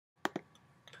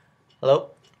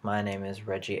Hello, my name is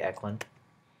Reggie Eklund,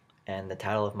 and the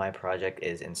title of my project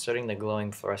is Inserting the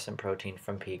Glowing Fluorescent Protein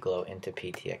from pGLO into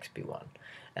pTXB1.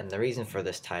 And the reason for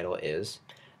this title is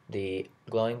the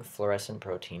glowing fluorescent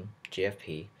protein,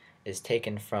 GFP, is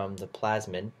taken from the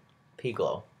plasmid,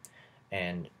 pGLO,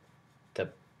 and the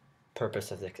purpose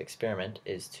of this experiment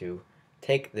is to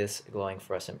take this glowing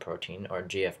fluorescent protein, or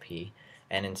GFP,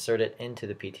 and insert it into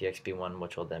the pTXB1,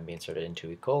 which will then be inserted into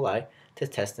E. coli to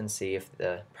test and see if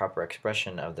the proper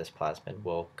expression of this plasmid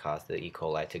will cause the E.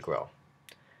 coli to grow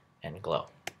and glow.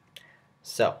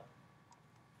 So,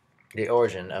 the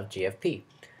origin of GFP.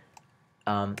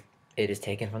 It is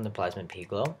taken from the plasmid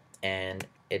pGLO, and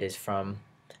it is from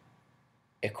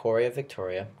Echoria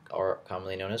victoria, or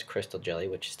commonly known as crystal jelly,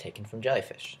 which is taken from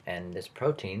jellyfish. And this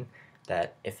protein,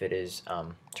 that if it is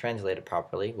translated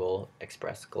properly, will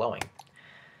express glowing.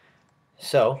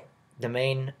 So the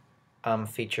main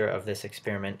feature of this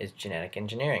experiment is genetic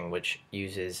engineering, which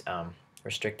uses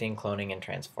restricting, cloning, and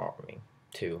transforming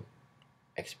to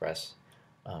express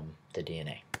the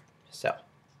DNA. So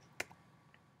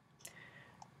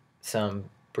some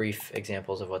brief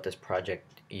examples of what this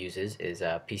project uses is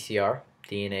PCR,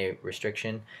 DNA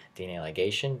restriction, DNA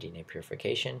ligation, DNA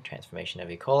purification, transformation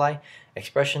of E. coli,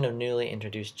 expression of newly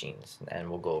introduced genes, and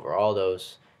we'll go over all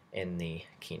those in the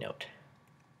keynote.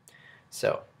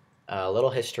 So, a little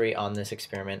history on this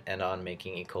experiment and on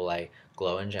making E. coli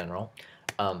glow in general.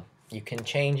 You can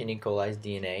change an E. coli's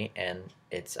DNA and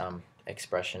its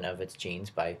expression of its genes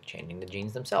by changing the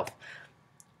genes themselves,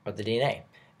 or the DNA.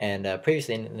 And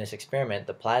previously in this experiment,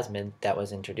 the plasmid that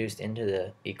was introduced into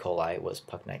the E. coli was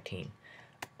pUC19.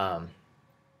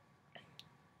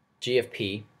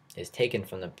 GFP is taken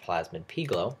from the plasmid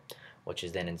pGLO, which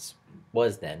is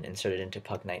was then inserted into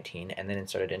pUC19 and then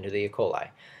inserted into the E. coli.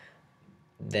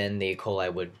 Then the E.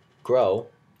 coli would grow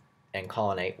and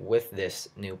colonate with this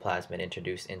new plasmid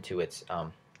introduced into its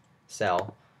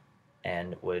cell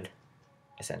and would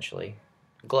essentially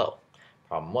glow.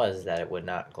 Problem was that it would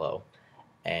not glow,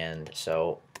 and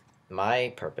so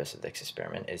my purpose of this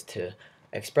experiment is to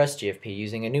express GFP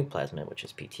using a new plasmid, which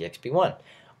is pTXB1,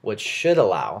 which should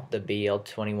allow the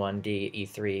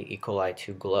BL21D-E3 E. coli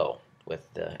to glow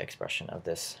with the expression of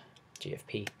this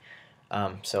GFP.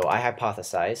 So I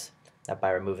hypothesize that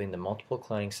by removing the multiple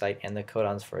cloning site and the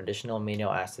codons for additional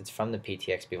amino acids from the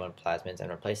pTXB1 plasmids and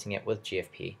replacing it with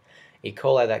GFP, E.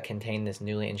 coli that contain this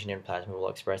newly engineered plasmid will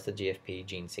express the GFP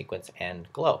gene sequence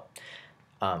and glow.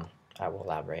 I will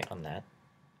elaborate on that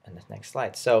in this next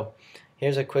slide. So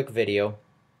here's a quick video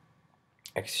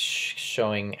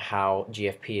showing how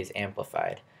GFP is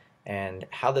amplified. And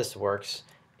how this works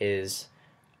is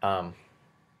the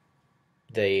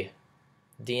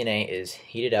DNA is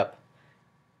heated up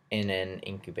in an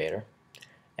incubator,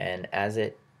 and as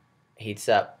it heats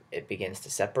up, it begins to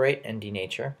separate and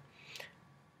denature.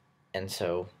 And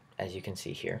so, as you can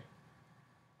see here,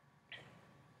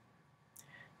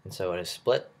 and so it is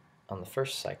split on the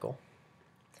first cycle,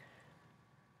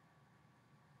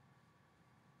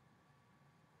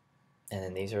 and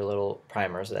then these are little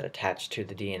primers that attach to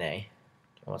the DNA.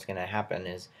 And what's going to happen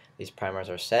is these primers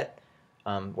are set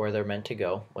where they're meant to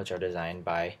go, which are designed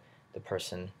by the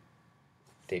person,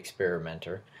 the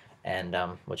experimenter, and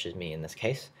which is me in this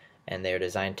case, and they are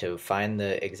designed to find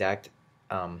the exact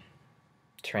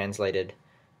translated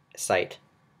site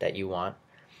that you want,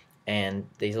 and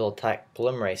these little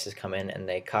polymerases come in and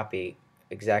they copy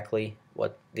exactly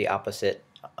what the opposite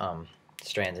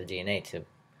strands of DNA to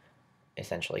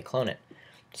essentially clone it.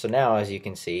 So now, as you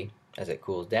can see, as it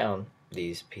cools down,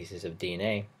 these pieces of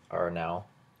DNA are now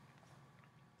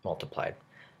multiplied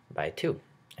by 2.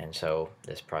 And so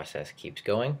this process keeps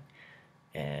going,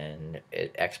 and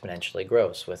it exponentially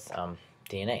grows with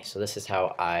DNA. So this is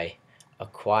how I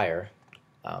acquire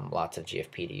lots of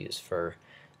GFP to use for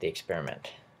the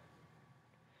experiment.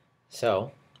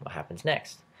 So what happens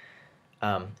next?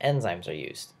 Enzymes are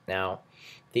used. Now,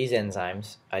 these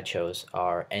enzymes I chose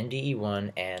are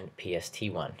NDE1 and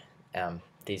PST1.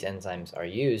 These enzymes are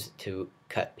used to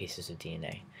cut pieces of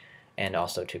DNA and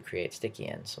also to create sticky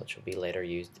ends, which will be later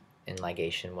used in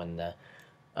ligation when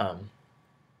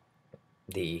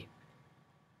the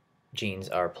genes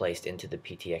are placed into the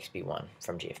pTXB1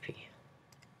 from GFP.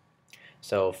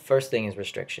 So first thing is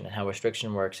restriction, and how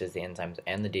restriction works is the enzymes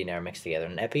and the DNA are mixed together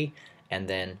in an epi, and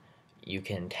then you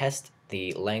can test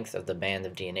the length of the band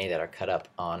of DNA that are cut up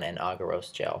on an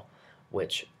agarose gel,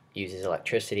 which uses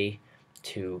electricity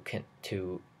to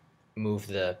move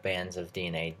the bands of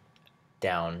DNA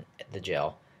down the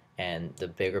gel, and the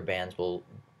bigger bands will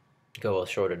go a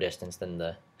shorter distance than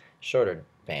the shorter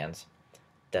bands.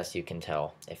 Thus you can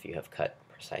tell if you have cut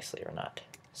precisely or not.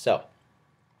 So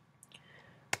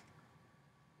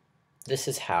this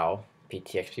is how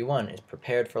pTXB1 is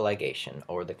prepared for ligation,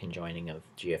 or the conjoining of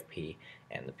GFP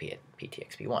and the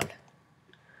pTXB1.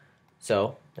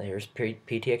 So here's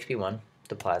pTXB1,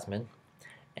 the plasmid,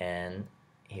 and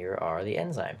here are the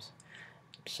enzymes.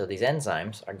 So these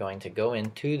enzymes are going to go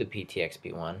into the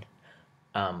pTXB1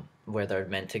 where they're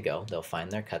meant to go. They'll find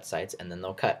their cut sites and then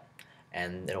they'll cut.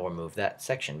 And it'll remove that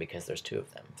section because there's two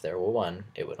of them. If there were one,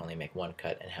 it would only make one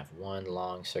cut and have one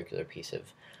long circular piece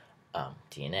of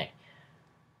DNA.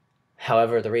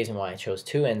 However, the reason why I chose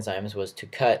two enzymes was to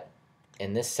cut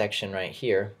in this section right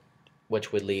here,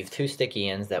 which would leave two sticky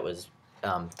ends that was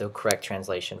the correct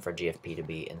translation for GFP to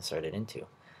be inserted into.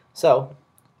 So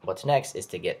what's next is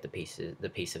to get the piece of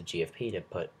GFP to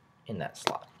put in that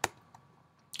slot.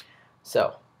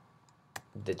 So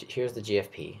here's the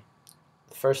GFP.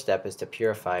 The first step is to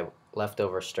purify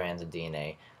leftover strands of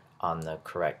DNA on the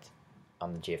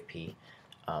GFP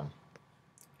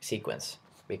sequence,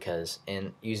 because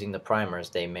in using the primers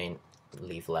they may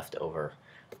leave leftover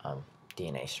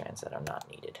DNA strands that are not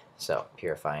needed. So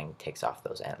purifying takes off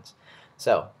those ends.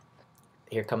 So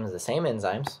here comes the same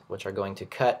enzymes, which are going to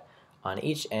cut on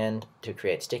each end to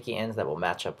create sticky ends that will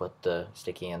match up with the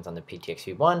sticky ends on the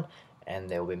pTXB1, and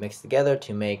they will be mixed together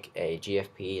to make a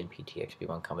GFP and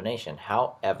pTXB1 combination.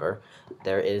 However,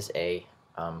 there is a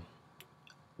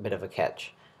bit of a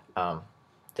catch. The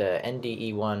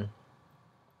NDE1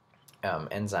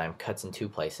 enzyme cuts in two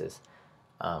places,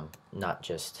 not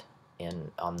just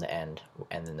on the end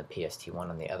and then the PST1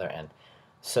 on the other end.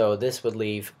 So this would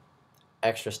leave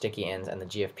extra sticky ends, and the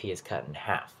GFP is cut in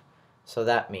half. So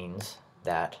that means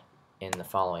that in the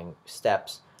following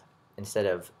steps, instead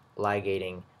of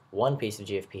ligating one piece of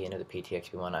GFP into the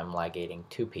pTXB1, I'm ligating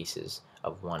two pieces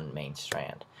of one main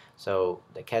strand. So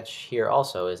the catch here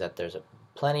also is that there's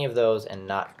plenty of those and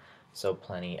not so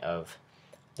plenty of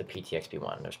the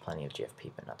pTXB1. There's plenty of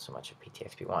GFP, but not so much of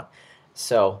pTXB1.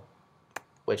 So,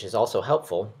 which is also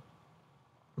helpful,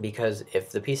 because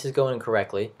if the pieces go in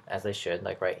correctly, as they should,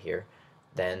 like right here,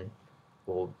 then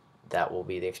that will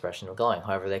be the expression of glowing.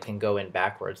 However, they can go in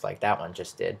backwards like that one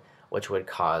just did, which would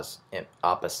cause an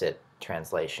opposite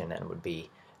translation and would be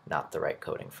not the right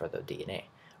coding for the DNA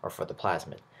or for the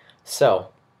plasmid.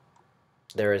 So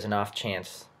there is an off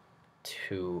chance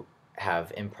to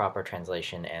have improper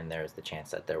translation, and there's the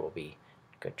chance that there will be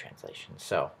good translation.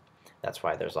 So that's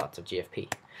why there's lots of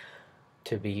GFP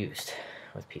to be used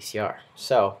with PCR.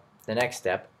 So the next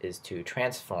step is to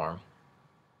transform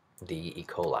the E.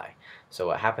 coli. So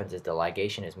what happens is the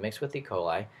ligation is mixed with E.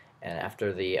 coli, and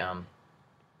after the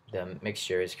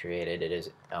mixture is created, it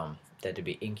is then to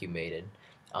be incubated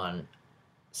on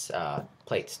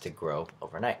plates to grow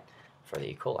overnight for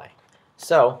the E. coli.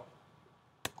 So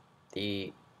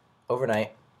the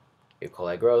overnight E.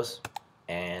 coli grows,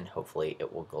 and hopefully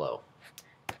it will glow,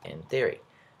 in theory.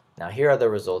 Now here are the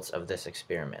results of this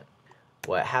experiment.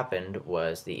 What happened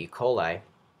was the E. coli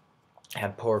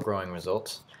had poor growing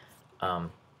results.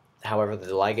 However, the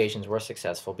ligations were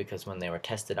successful, because when they were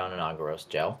tested on an agarose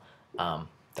gel,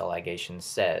 the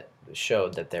ligations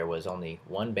showed that there was only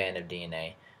one band of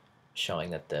DNA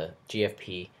showing that the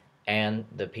GFP and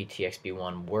the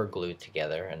pTXB1 were glued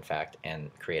together, in fact, and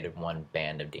created one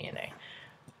band of DNA.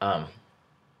 But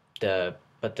the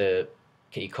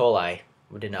E. coli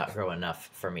did not grow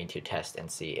enough for me to test and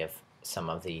see if some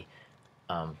of the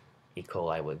E.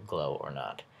 coli would glow or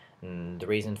not. And the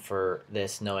reason for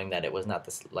this, knowing that it was not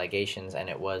the ligations and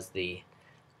it was the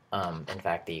in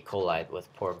fact, the E. coli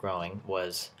with poor growing,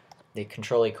 was the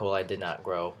control E. coli did not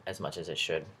grow as much as it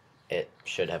should. It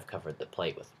should have covered the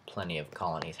plate with plenty of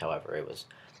colonies. However, it was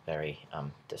very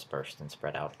dispersed and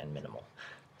spread out and minimal.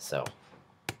 So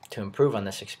to improve on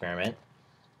this experiment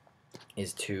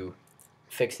is to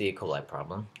fix the E. coli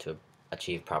problem, to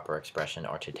achieve proper expression,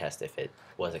 or to test if it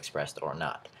was expressed or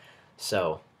not.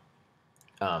 So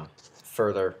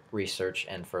further research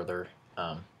and further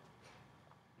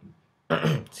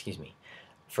excuse me,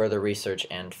 further research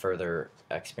and further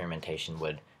experimentation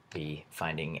would be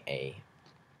finding a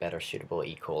better suitable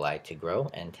E. coli to grow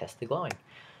and test the glowing.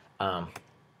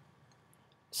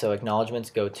 So acknowledgments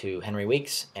go to Henry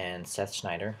Weeks and Seth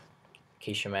Schneider,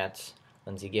 Keisha Matz,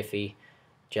 Lindsay Giffey,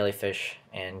 Jellyfish,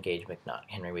 and Gage McNaught.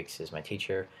 Henry Weeks is my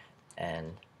teacher,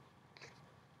 and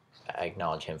I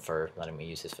acknowledge him for letting me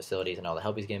use his facilities and all the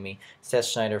help he's given me. Seth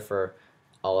Schneider for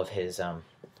all of his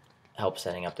help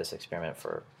setting up this experiment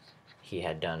he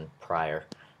had done prior,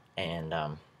 and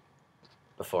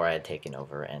before I had taken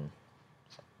over and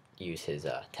used his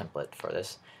template for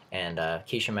this. And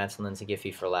Keisha Matz and Lindsay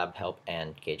Giffey for lab help,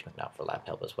 and Gage McNaught for lab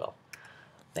help as well.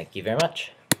 Thank you very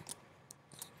much.